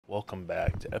Welcome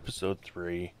back to episode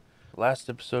 3. Last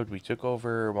episode we took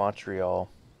over Montreal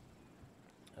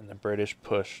and the British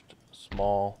pushed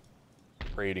small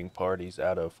raiding parties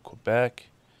out of Quebec,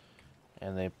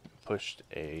 and they pushed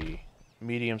a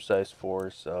medium-sized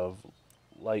force of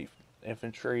light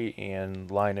infantry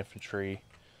and line infantry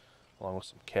along with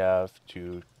some cav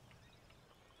to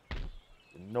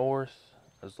the north,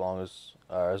 as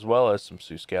well as some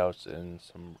Sioux Scouts and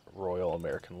some Royal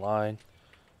American Line.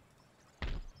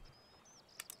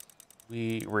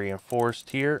 We reinforced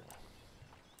here.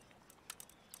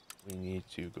 We need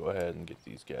to go ahead and get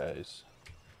these guys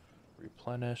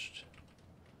replenished.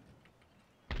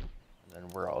 And then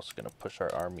we're also going to push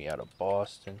our army out of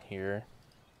Boston here.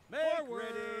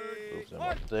 Move them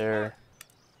up there.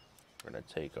 We're going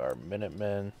to take our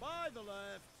Minutemen.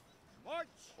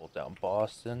 Hold down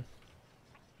Boston.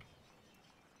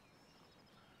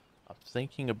 I'm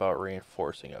thinking about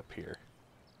reinforcing up here.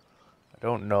 I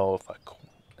don't know if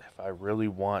I really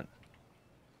want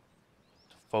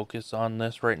to focus on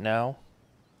this right now,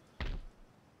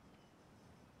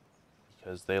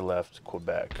 because they left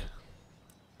Quebec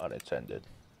unattended.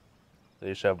 They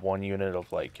just have one unit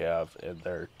of light cav and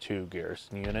their 2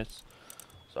 garrison units.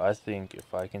 So I think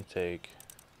if I can take,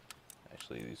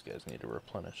 actually these guys need to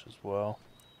replenish as well.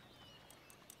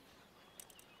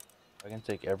 I can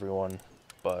take everyone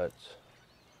but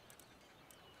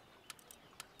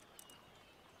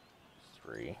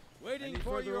 3. Waiting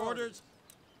for your orders.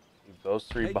 Leave those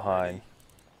 3 behind.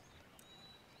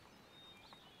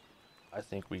 I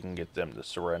think we can get them to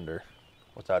surrender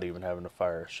without even having to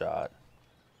fire a shot.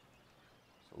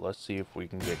 So let's see if we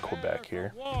can get Quebec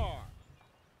here.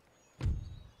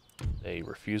 They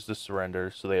refuse to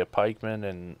surrender, so they have pikemen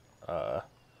and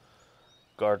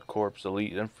Guard Corps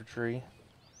elite infantry.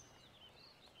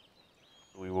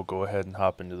 We will go ahead and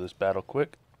hop into this battle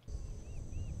quick.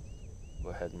 Go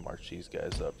ahead and march these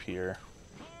guys up here.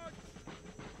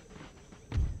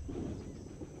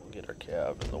 Get our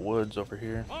cav in the woods over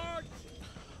here.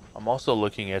 I'm also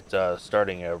looking at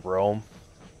starting a Rome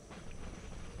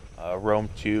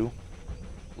 2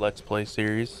 Let's Play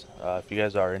series. If you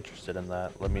guys are interested in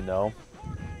that, let me know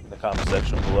in the comment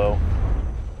section below.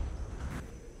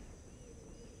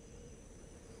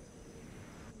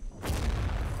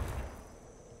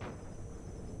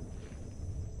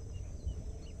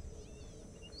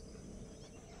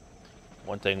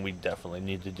 One thing we definitely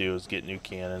need to do is get new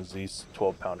cannons. These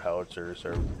 12-pound howitzers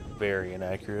are very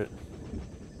inaccurate.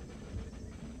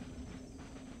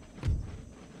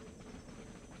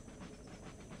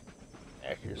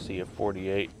 Accuracy of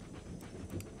 48.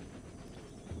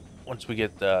 Once we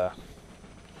get a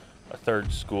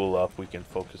 3rd school up, we can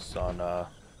focus on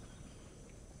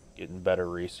getting better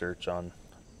research on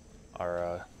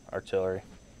our artillery.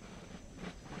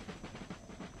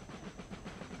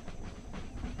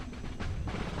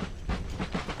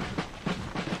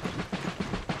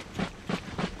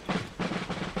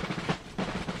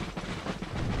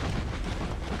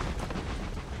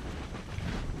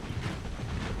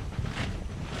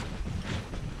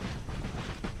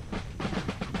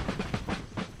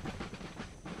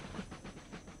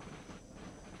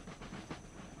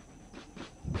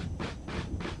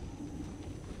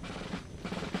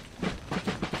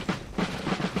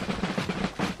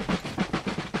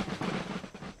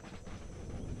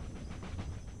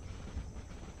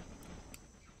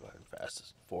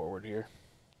 Forward here.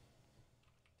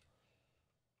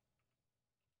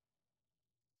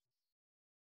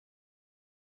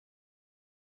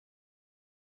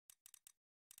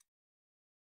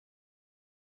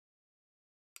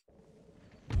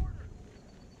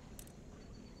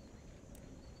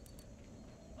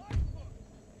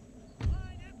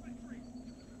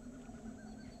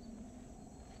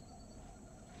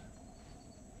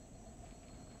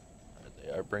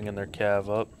 They are bringing their cav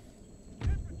up.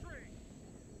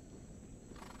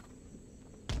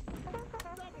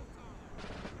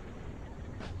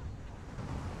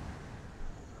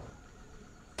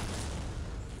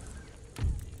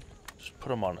 Put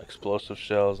them on explosive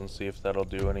shells and see if that'll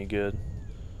do any good.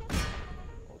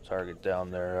 We'll target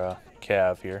down their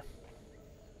cav here.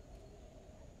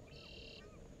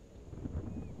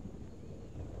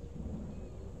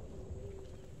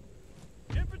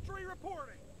 Infantry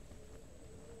reporting.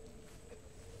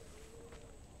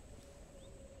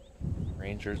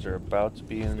 Rangers are about to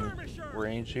be in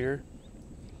range here.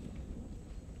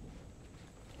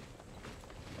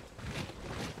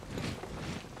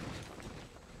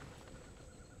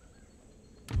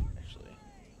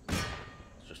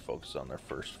 Focus on their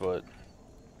first foot,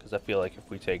 because I feel like if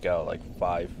we take out like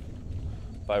five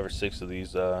or six of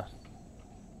these guys,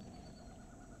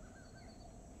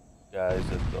 guys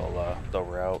that they'll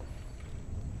route.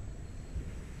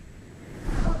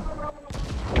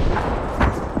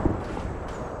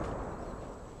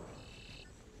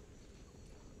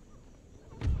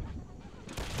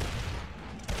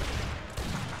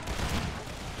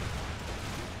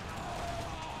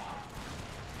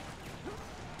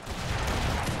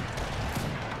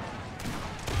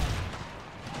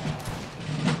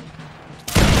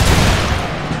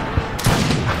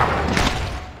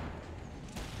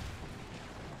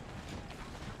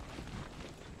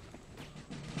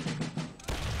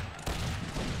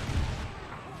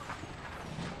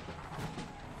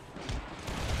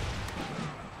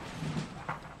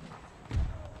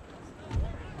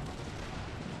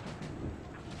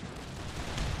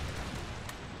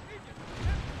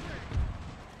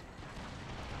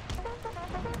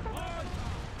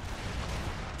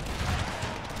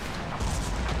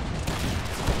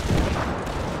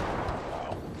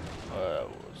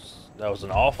 That was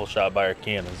an awful shot by our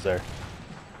cannons there.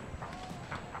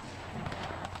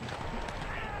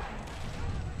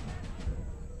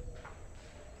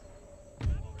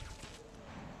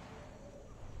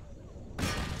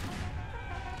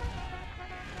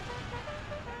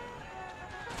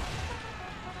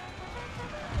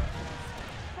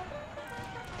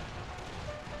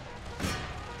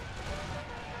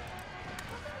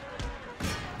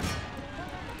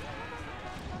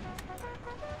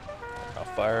 I'll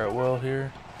fire at will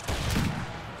here.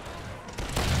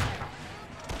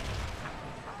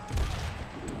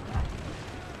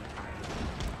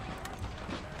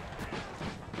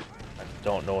 I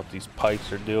don't know what these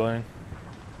pikes are doing.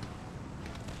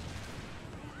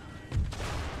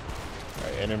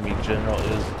 Our enemy general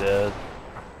is dead.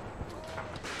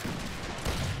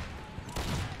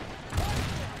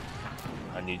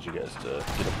 I need you guys to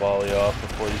get a volley off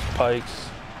before these pikes.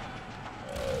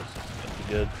 This is gonna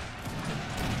be good.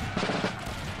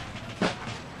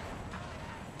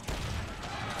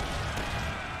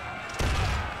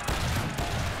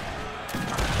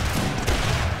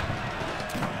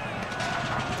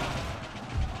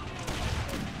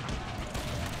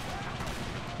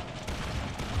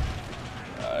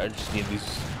 I just need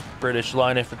these British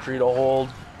line infantry to hold.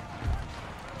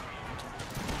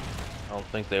 I don't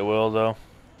think they will, though.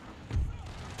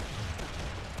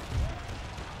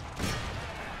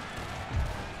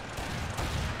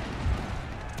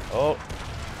 Oh,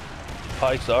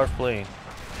 pikes are fleeing.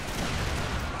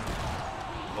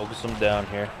 Focus them down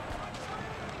here.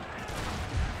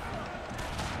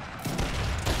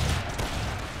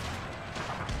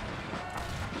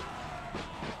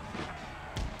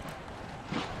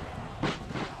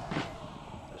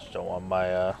 Just don't want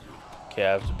my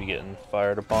calves to be getting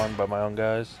fired upon by my own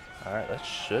guys. All right, that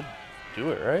should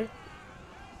do it, right?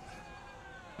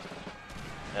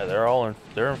 Yeah,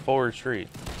 they're in full retreat.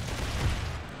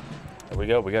 There we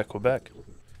go. We got Quebec.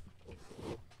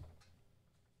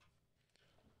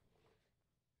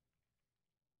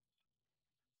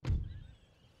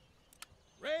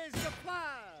 Raise the flag!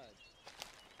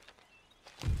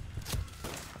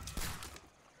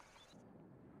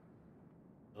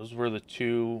 Those were the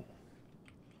two,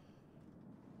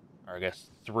 or I guess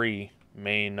three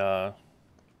main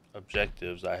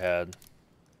objectives I had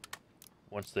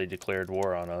once they declared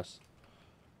war on us.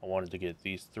 I wanted to get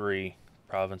these three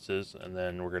provinces, and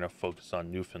then we're going to focus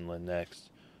on Newfoundland next.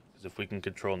 Because if we can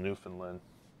control Newfoundland,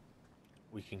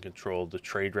 we can control the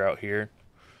trade route here,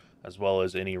 as well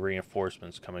as any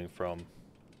reinforcements coming from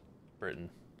Britain.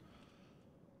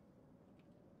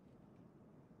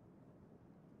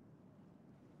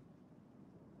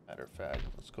 Matter of fact,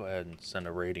 let's go ahead and send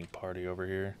a raiding party over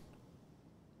here.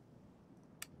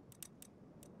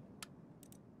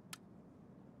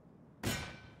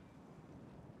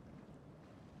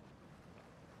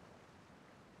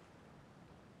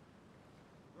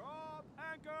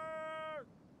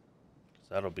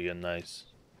 That'll be a nice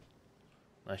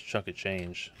chunk of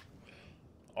change.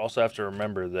 Also have to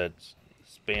remember that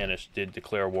Spanish did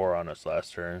declare war on us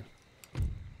last turn. So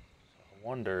I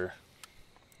wonder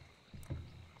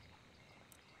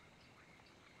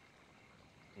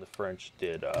the French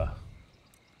did the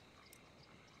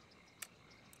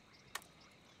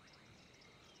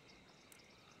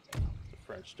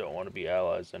French don't want to be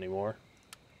allies anymore.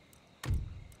 Which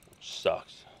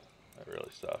sucks. That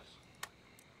really sucks.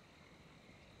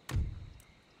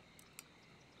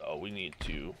 Oh, we need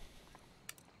to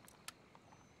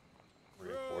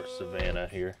reinforce Savannah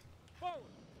here.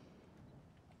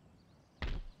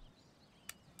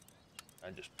 I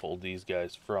just pulled these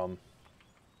guys from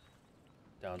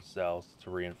down south to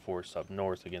reinforce up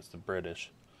north against the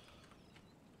British.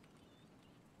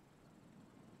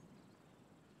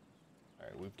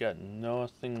 Alright, we've got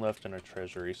nothing left in our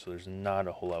treasury, so there's not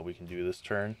a whole lot we can do this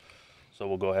turn. So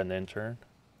we'll go ahead and end turn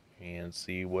and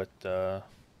see what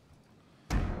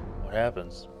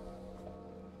happens.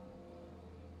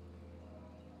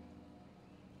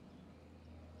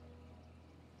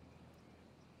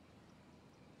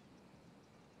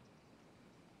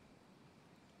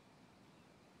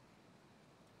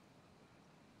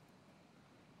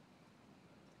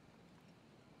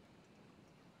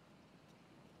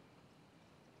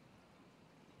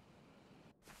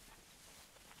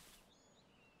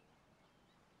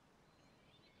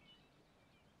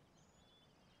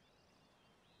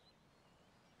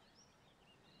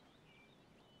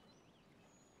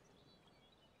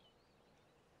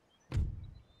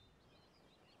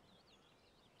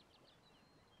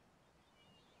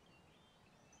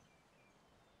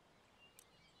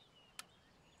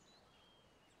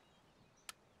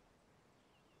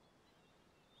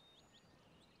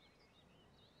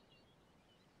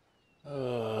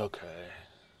 Okay,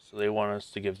 so they want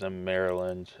us to give them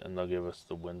Maryland, and they'll give us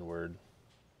the Windward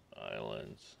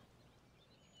Islands.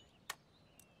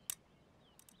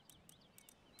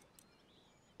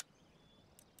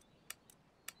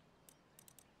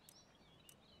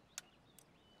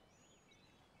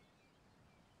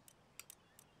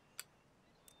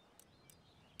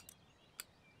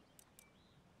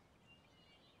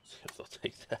 See if they'll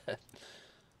take that.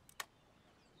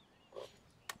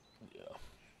 Yeah.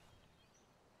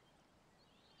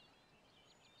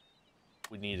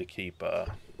 We need to keep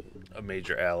a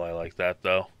major ally like that,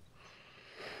 though.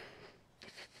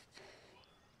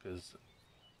 Because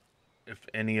if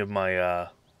any of my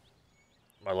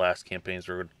my last campaigns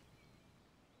were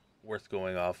worth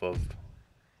going off of,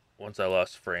 once I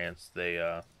lost France,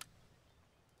 they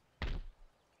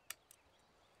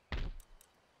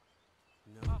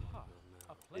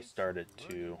started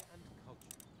to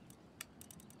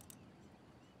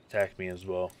attack me as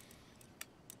well.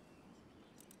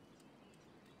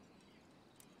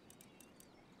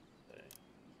 Okay.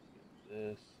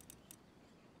 This.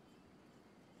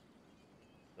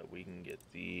 So we can get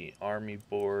the army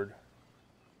board.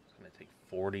 It's going to take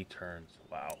 40 turns.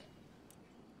 Wow.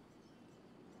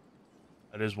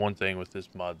 That is one thing with this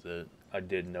mod that I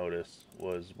did notice,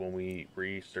 was when we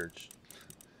researched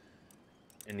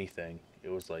anything, it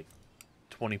was like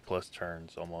 20 plus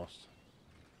turns almost.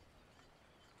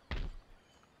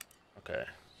 Okay,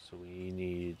 so we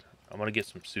need... I'm going to get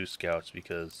some Sioux Scouts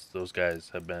because those guys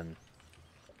have been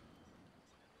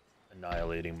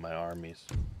annihilating my armies.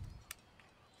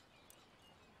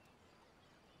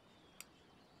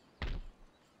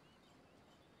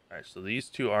 Alright, so these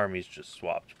two armies just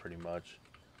swapped pretty much.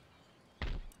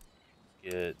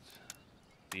 Get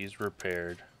these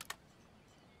repaired.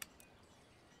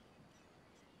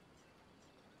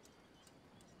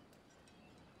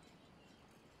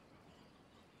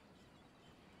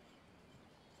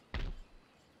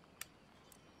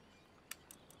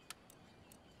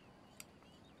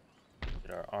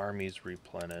 Get our armies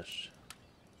replenished.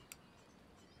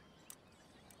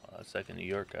 Second New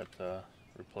York got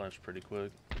replenished pretty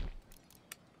quick.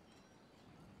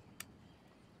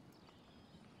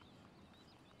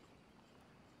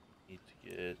 Need to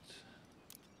get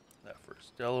that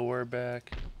first Delaware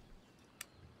back.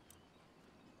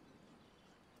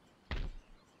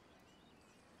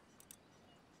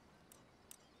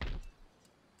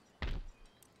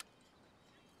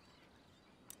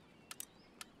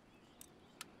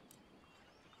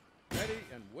 Ready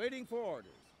and waiting for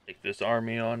orders. Take this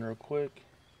army on real quick.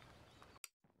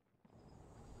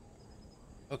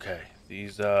 Okay,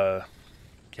 these cav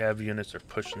units are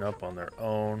pushing up on their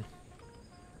own.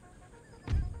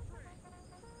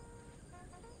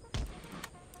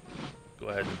 Go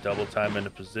ahead and double time into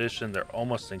position. They're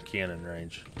almost in cannon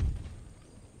range.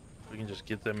 If we can just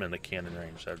get them in the cannon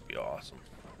range, that'd be awesome.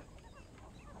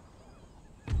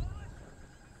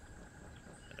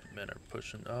 Men are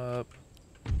pushing up.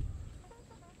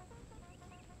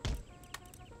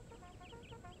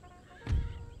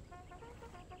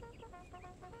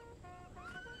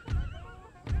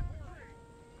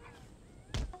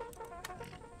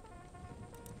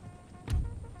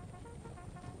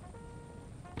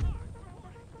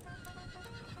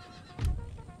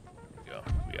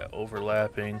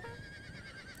 Overlapping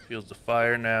fields of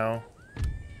fire now,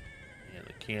 and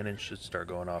the cannon should start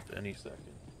going off any second.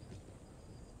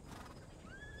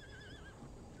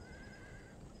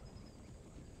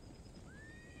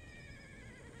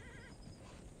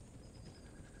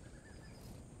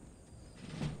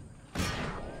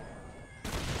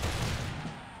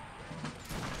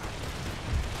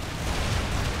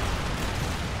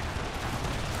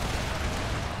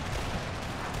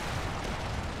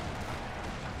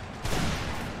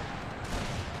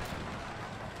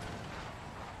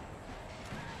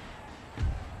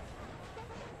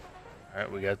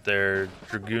 Alright, we got their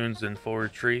dragoons in full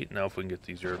retreat. Now if we can get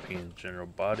these European general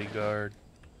bodyguard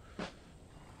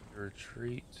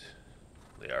retreat.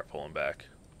 They are pulling back.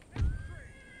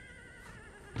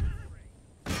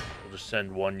 We'll just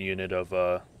send one unit of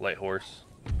light horse.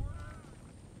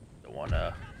 Don't want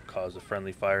to cause a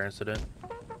friendly fire incident.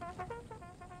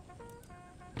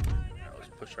 Now let's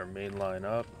push our main line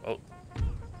up. Oh,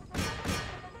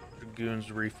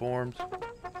 dragoons reformed.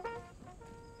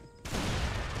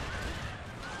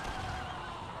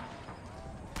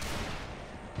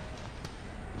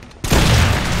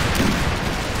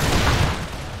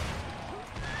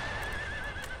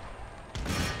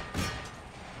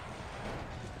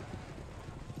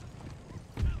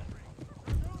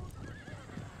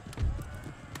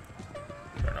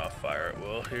 Turn off fire at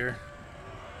will here.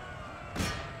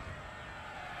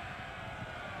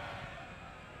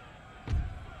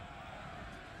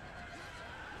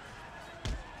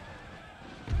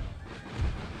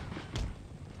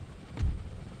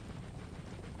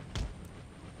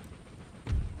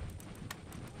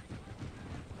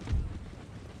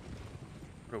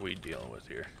 What are we dealing with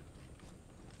here?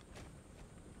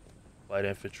 Light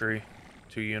infantry,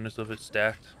 2 units of it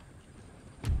stacked.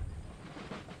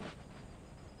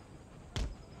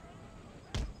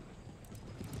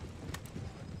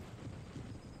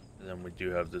 And then we do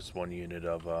have this 1 unit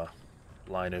of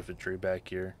line infantry back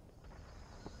here.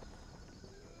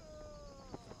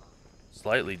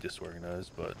 Slightly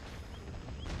disorganized, but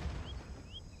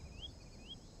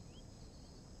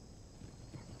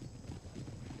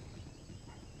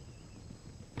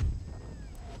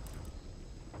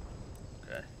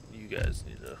okay, you guys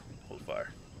need to hold fire.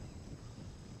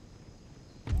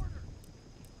 Go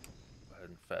ahead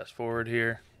and fast forward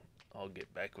here. I'll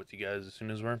get back with you guys as soon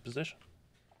as we're in position.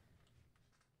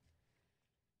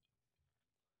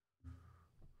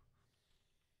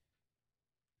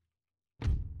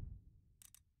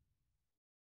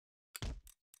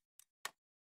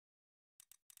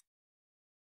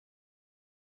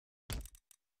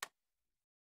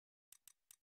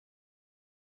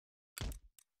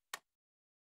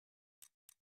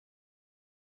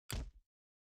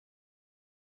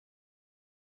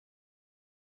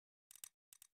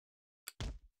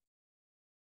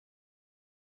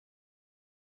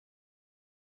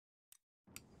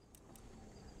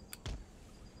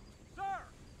 Sir!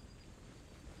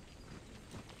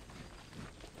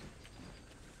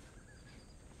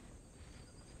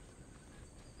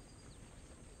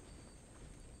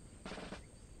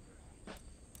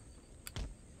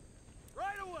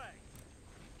 Right away!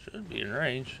 Should be in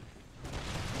range.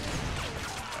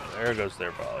 Oh, there goes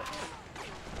their volley.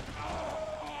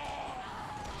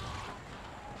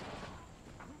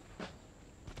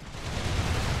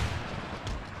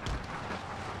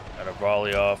 Got a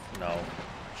volley off. No.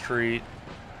 Retreat.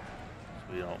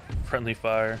 So we don't friendly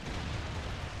fire.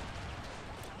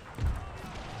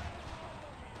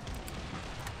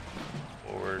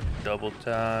 Forward double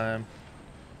time.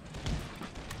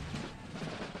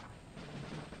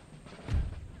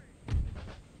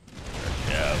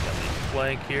 Yeah, let me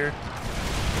flank here.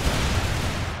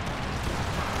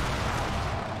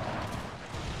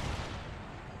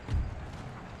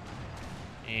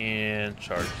 And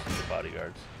charge the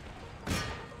bodyguards.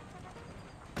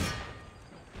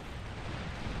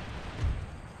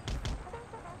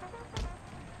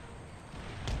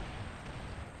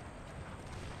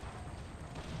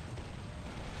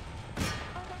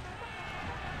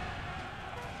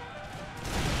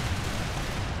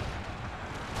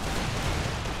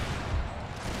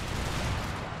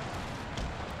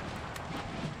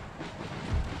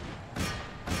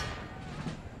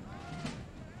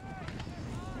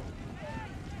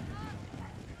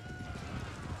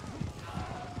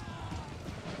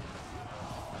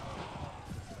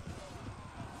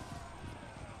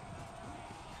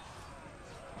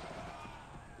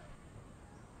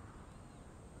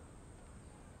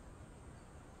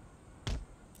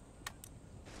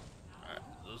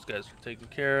 Those guys are taken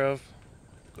care of.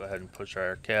 Go ahead and push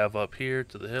our cav up here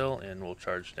to the hill, and we'll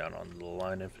charge down on the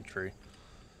line infantry.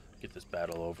 Get this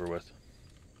battle over with.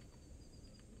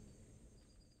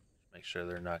 Make sure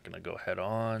they're not going to go head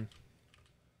on.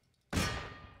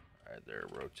 Alright, they're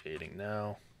rotating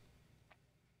now.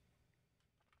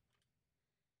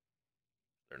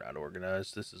 They're not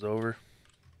organized. This is over.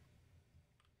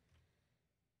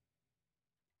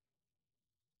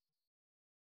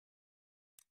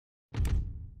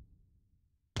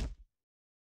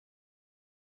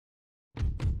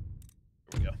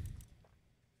 There we go.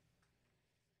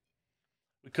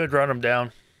 We could run them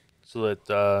down so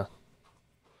that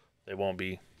they won't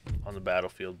be on the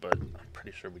battlefield, but I'm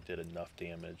pretty sure we did enough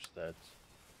damage that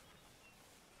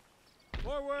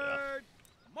Forward,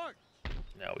 march.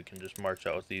 Now we can just march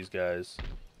out with these guys,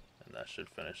 and that should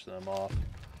finish them off.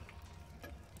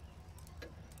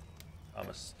 I'm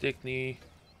a Stickney.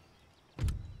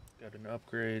 Got an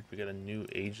upgrade. We got a new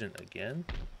agent again.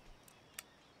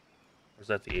 Or is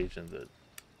that the agent that...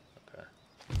 Okay.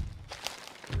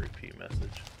 Repeat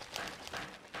message.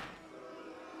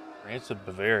 France and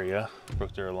Bavaria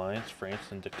broke their alliance. France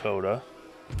and Dakota.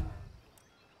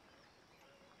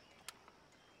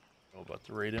 Know about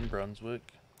the raid in Brunswick.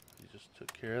 We just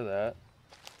took care of that.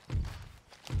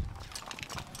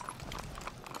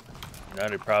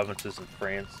 United Provinces and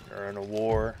France are in a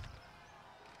war.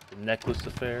 The necklace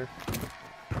affair.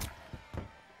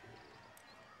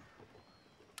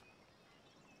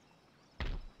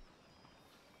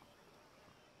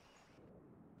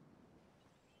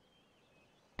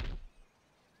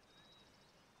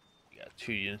 We got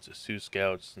 2 units of Sioux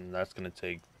Scouts, and that's going to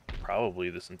take probably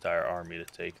this entire army to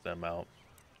take them out.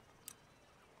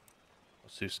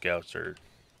 Sioux Scouts are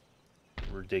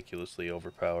ridiculously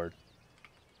overpowered.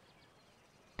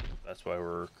 That's why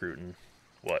we're recruiting,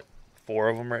 what, 4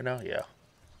 of them right now? Yeah.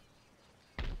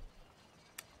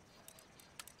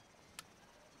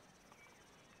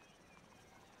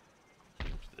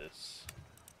 Keep this.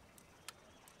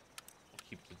 We'll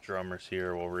keep the drummers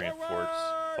here. We'll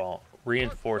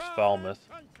reinforce Falmouth.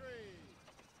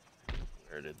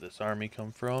 Where did this army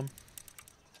come from?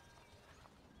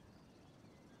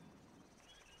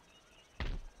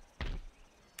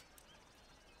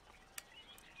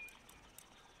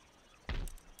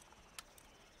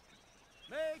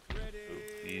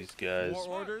 These guys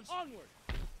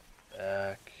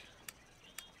back.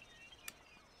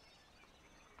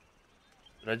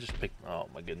 Did I just pick? Oh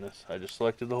my goodness! I just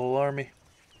selected the whole army.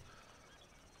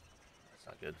 That's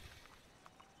not good.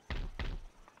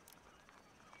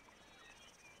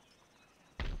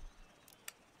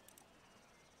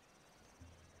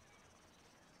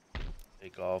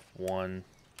 Take off 1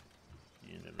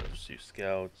 unit of Sioux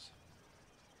Scouts.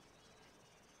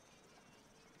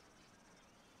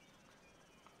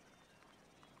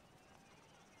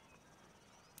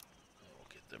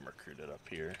 Them recruited up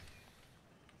here.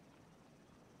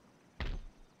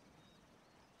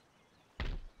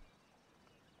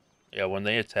 Yeah, when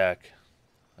they attack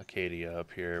Acadia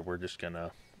up here, we're just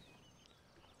gonna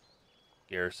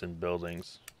garrison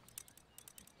buildings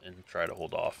and try to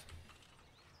hold off.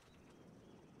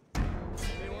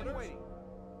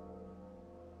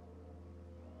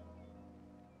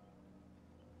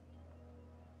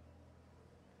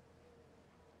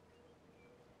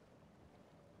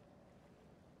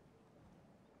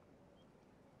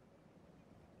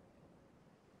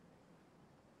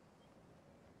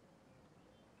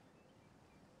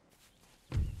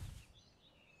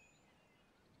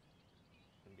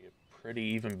 Pretty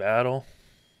even battle.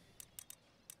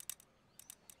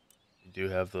 We do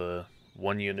have the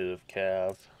 1 unit of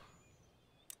cav.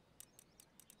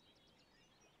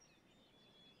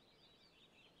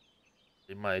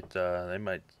 They might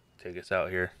take us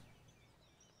out here.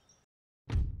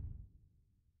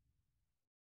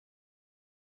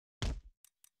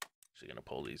 Actually gonna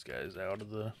pull these guys out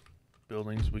of the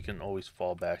buildings. We can always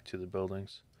fall back to the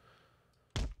buildings.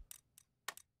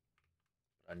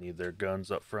 I need their guns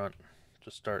up front to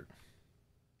start.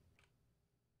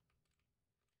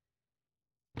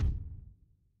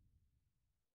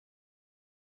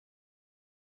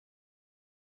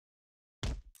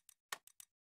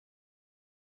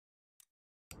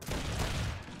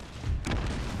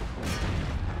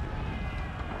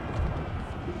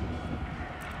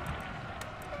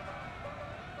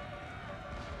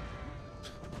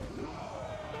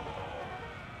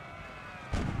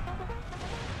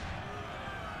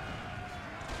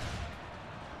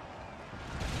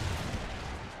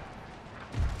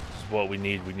 What we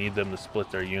need them to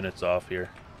split their units off here.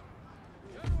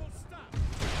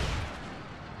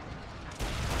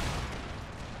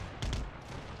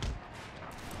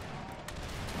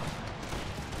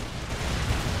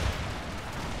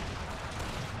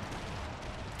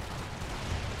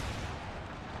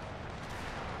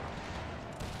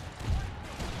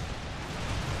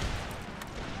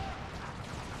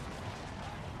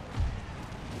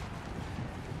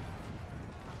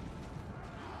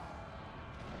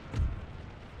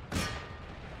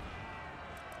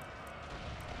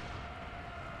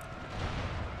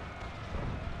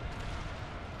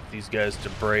 These guys to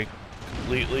break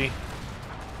completely.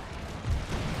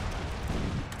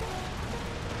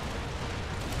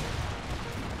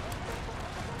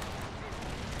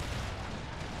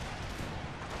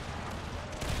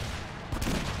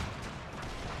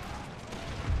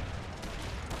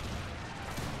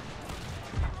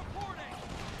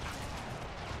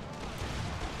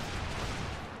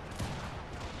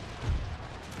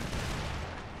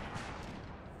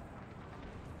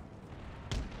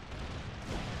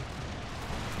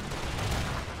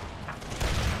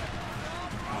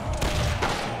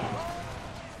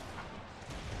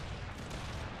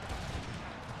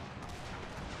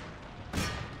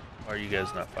 Or are you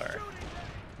guys not firing?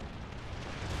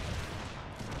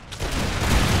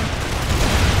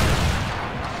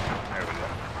 There we go.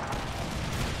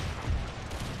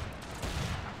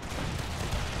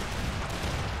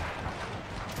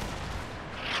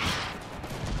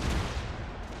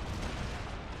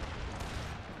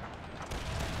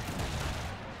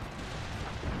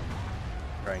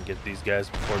 Try and get these guys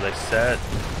before they set.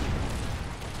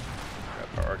 Grab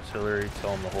our artillery,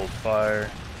 tell them to hold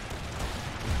fire.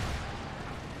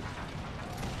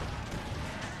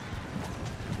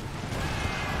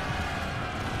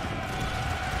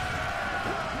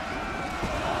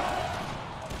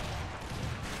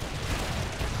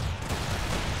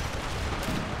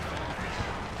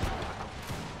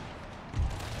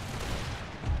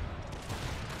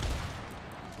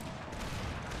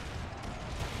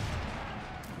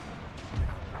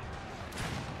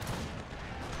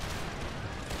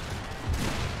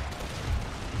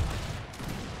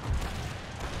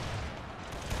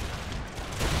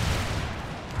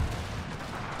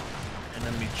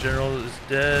 Enemy general is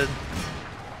dead.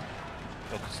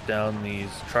 Focus down these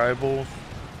tribals.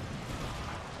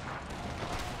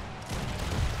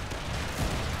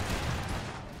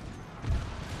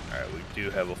 Alright, we do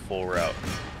have a full route.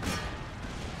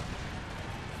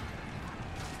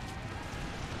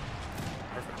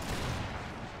 Perfect.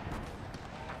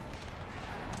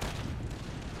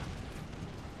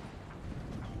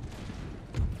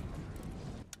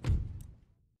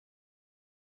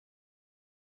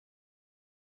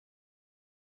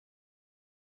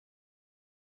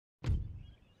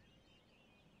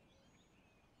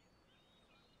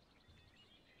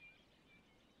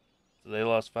 So they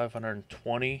lost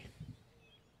 520.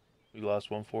 We lost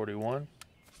 141. We'll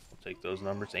take those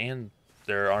numbers. And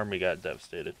their army got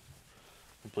devastated.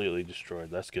 Completely destroyed.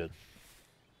 That's good.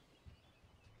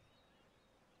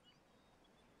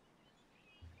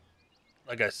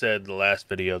 Like I said in the last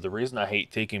video, the reason I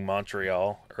hate taking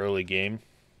Montreal early game,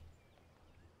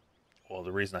 well,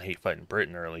 the reason I hate fighting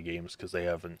Britain early game is because they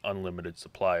have an unlimited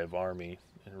supply of army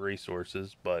and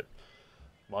resources, but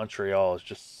Montreal is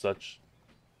just such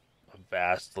a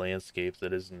vast landscape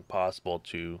that is impossible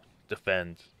to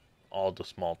defend all the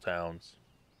small towns.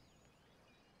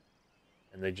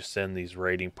 And they just send these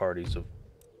raiding parties of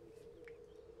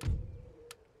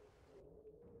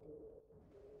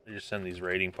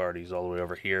all the way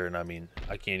over here, and I mean,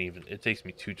 I can't even, it takes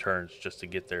me 2 turns just to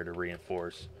get there to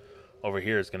reinforce. Over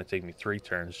here it's going to take me 3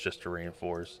 turns just to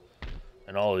reinforce.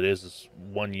 And all it is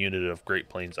 1 unit of Great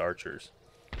Plains archers.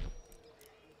 And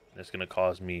it's going to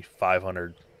cost me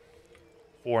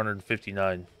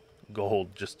 459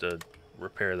 gold just to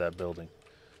repair that building.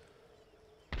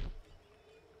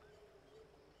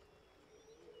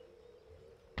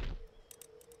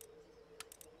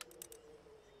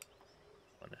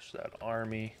 Finish that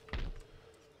army.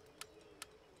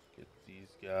 Get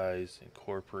these guys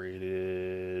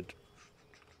incorporated.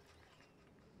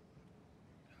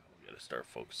 We gotta start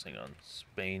focusing on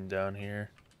Spain down here.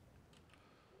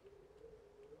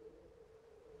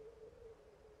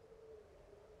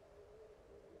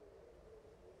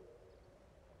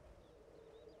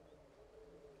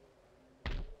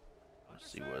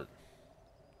 Let's see what...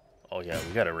 Oh yeah,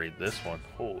 we gotta raid this one.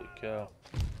 Holy cow.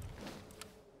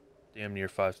 Damn near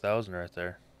 5,000 right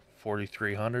there.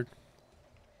 4,300.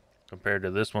 Compared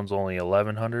to this one's only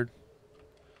 1,100.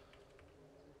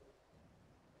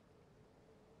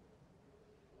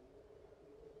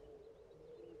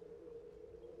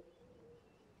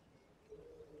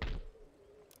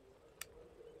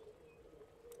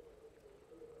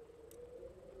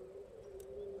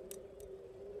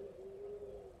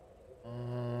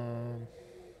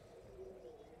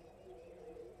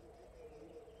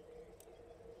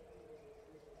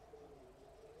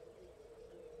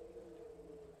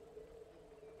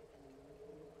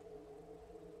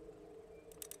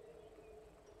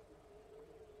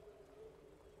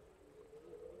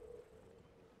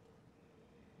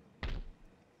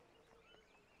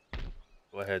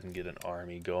 Go ahead and get an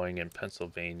army going in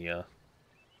Pennsylvania.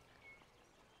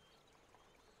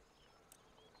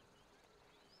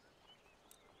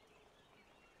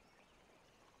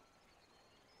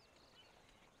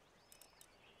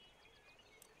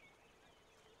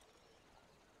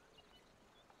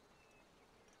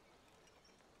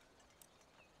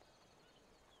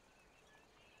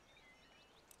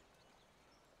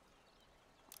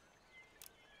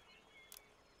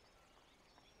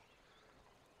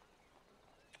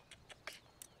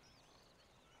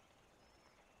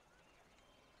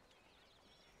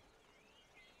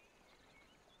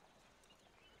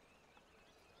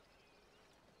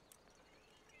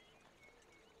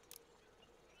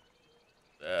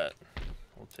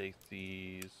 take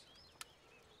these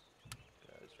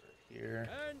guys right here,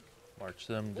 And march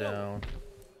them forward. down.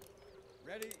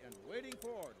 Ready and waiting for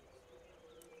orders.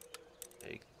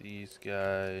 Take these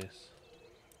guys.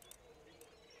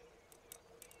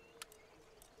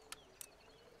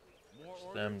 More March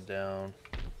orders. them down.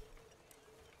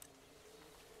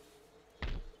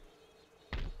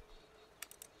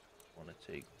 Want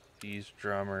to take these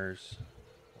drummers.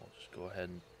 We'll just go ahead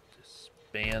and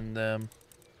disband them.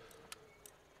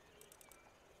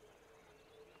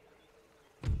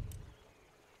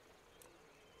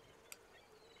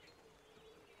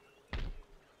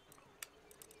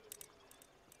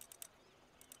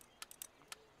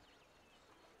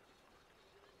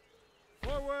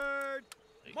 Forward.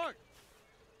 Take March.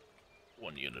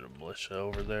 one unit of militia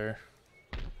over there.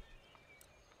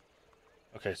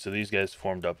 Okay, so these guys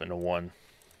formed up into one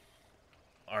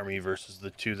army versus the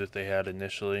two that they had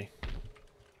initially.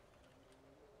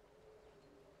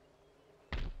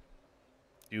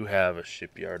 Do have a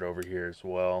shipyard over here as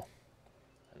well.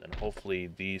 And then hopefully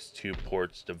these two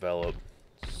ports develop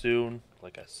soon,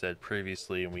 like I said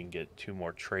previously, and we can get 2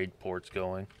 more trade ports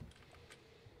going.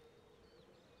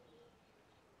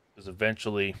 Because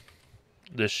eventually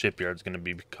this shipyard is going to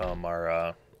become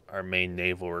our main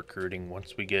naval recruiting.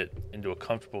 Once we get into a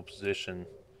comfortable position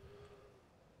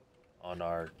on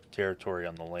our territory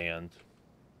on the land,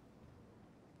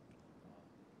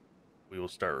 we will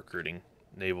start recruiting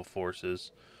naval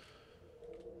forces,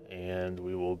 and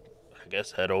we will, I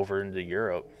guess, head over into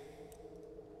Europe.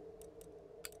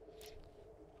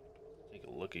 Take a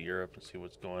look at Europe and see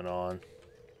what's going on.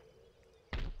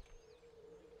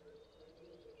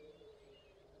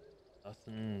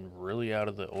 Nothing really out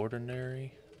of the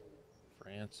ordinary.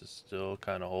 France is still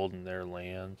kind of holding their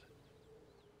land.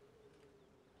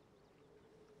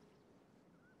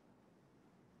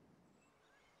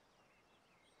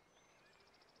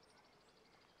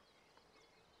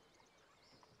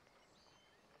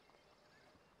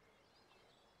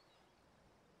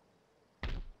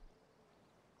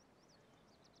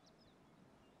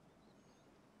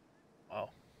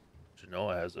 Wow.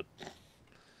 Genoa has a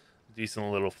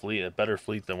decent little fleet, a better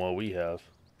fleet than what we have.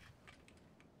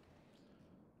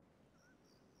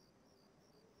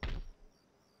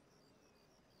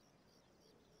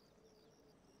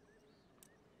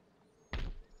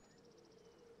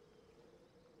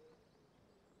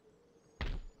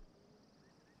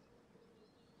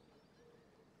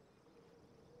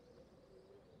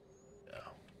 Yeah.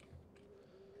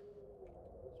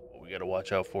 What we got to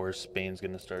watch out for is Spain's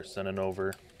going to start sending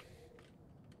over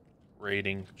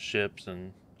raiding ships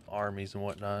and armies and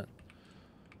whatnot.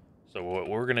 So what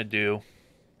we're going to do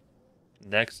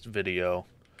next video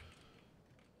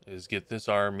is get this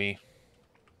army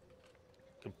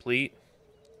complete.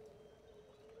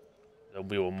 Then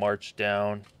we will march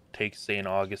down, take St.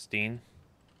 Augustine,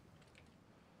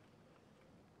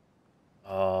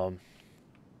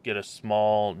 get a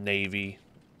small navy,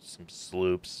 some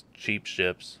sloops, cheap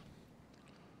ships.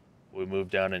 We move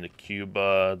down into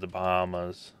Cuba, the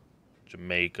Bahamas,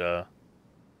 Jamaica,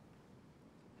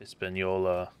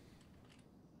 Hispaniola,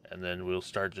 and then we'll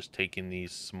start just taking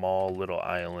these small little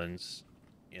islands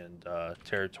and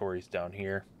territories down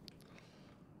here.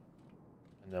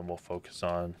 And then we'll focus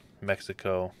on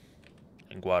Mexico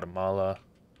and Guatemala.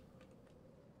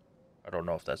 I don't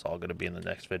know if that's all going to be in the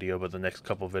next video, but the next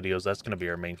couple videos, that's going to be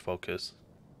our main focus.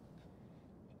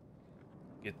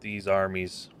 Get these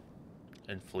armies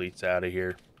and fleets out of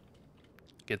here.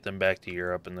 Get them back to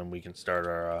Europe, and then we can start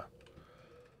our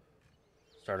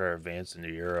advance into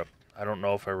Europe. I don't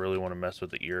know if I really want to mess with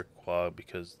the Iroquois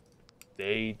because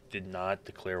they did not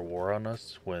declare war on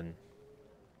us when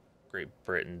Great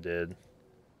Britain did.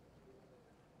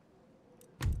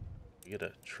 We get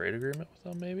a trade agreement with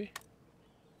them, maybe?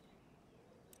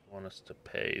 Want us to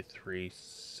pay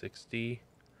 360.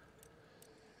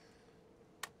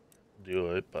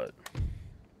 Do it, but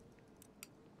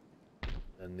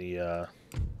then the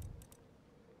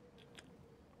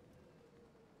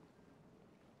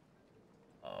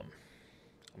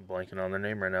I'm blanking on their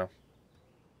name right now.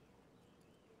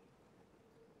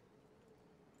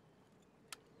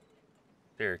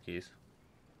 Cherokee.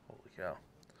 Holy cow.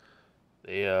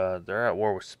 They're at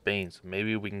war with Spain, so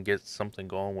maybe we can get something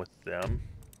going with them.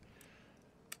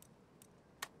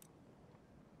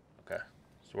 Okay.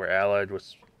 So we're allied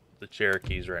with the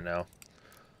Cherokees right now.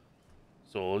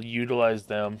 So we'll utilize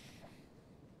them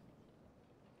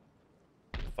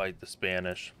to fight the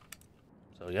Spanish.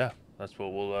 So yeah, that's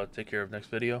what we'll take care of next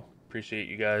video. Appreciate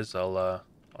you guys. I'll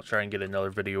try and get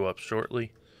another video up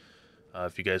shortly.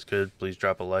 If you guys could, please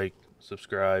drop a like,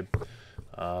 subscribe.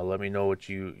 Let me know what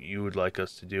you would like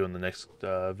us to do in the next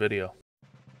video.